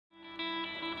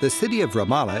The city of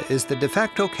Ramallah is the de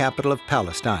facto capital of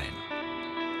Palestine.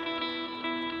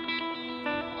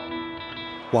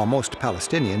 While most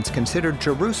Palestinians consider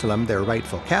Jerusalem their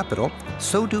rightful capital,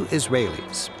 so do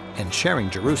Israelis, and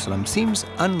sharing Jerusalem seems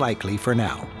unlikely for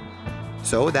now.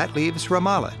 So that leaves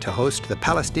Ramallah to host the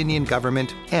Palestinian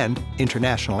government and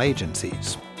international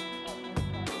agencies.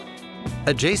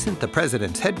 Adjacent the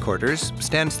president's headquarters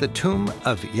stands the tomb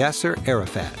of Yasser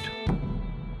Arafat.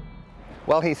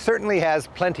 Well, he certainly has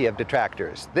plenty of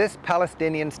detractors. This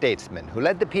Palestinian statesman, who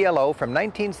led the PLO from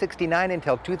 1969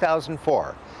 until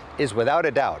 2004, is without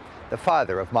a doubt the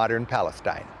father of modern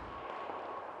Palestine.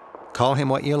 Call him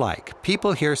what you like,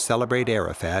 people here celebrate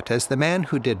Arafat as the man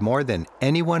who did more than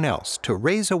anyone else to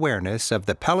raise awareness of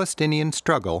the Palestinian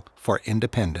struggle for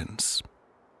independence.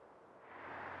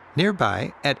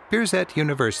 Nearby, at Birzeit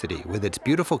University, with its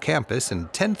beautiful campus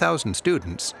and 10,000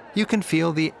 students, you can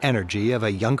feel the energy of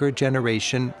a younger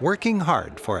generation working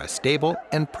hard for a stable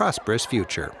and prosperous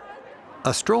future.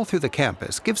 A stroll through the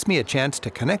campus gives me a chance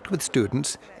to connect with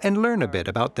students and learn a bit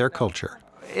about their culture.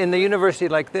 In a university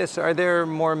like this, are there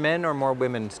more men or more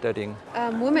women studying?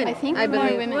 Women. I think more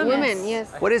women. Women, yes.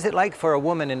 What is it like for a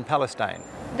woman in Palestine?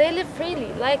 They live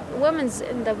freely, like women's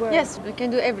in the world. Yes, we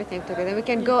can do everything together. We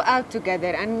can go out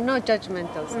together and no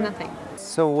judgmentals, nothing.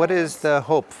 So what is the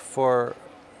hope for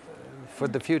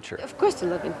the future? Of course, to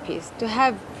live in peace, to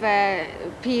have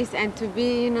peace and to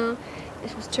be,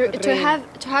 to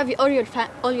have all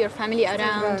your family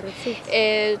around,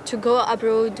 to go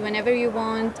abroad whenever you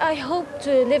want. I hope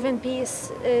to live in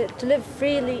peace, to live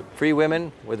freely. Free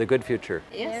women with a good future.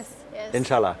 Yes. Yes.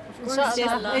 Inshallah.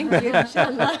 Inshallah. Thank you,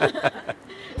 inshallah.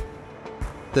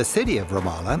 The city of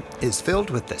Ramallah is filled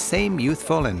with the same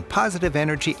youthful and positive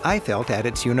energy I felt at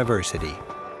its university.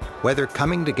 Whether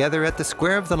coming together at the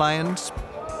Square of the Lions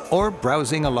or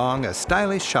browsing along a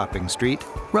stylish shopping street,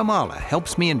 Ramallah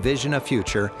helps me envision a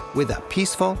future with a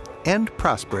peaceful and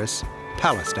prosperous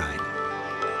Palestine.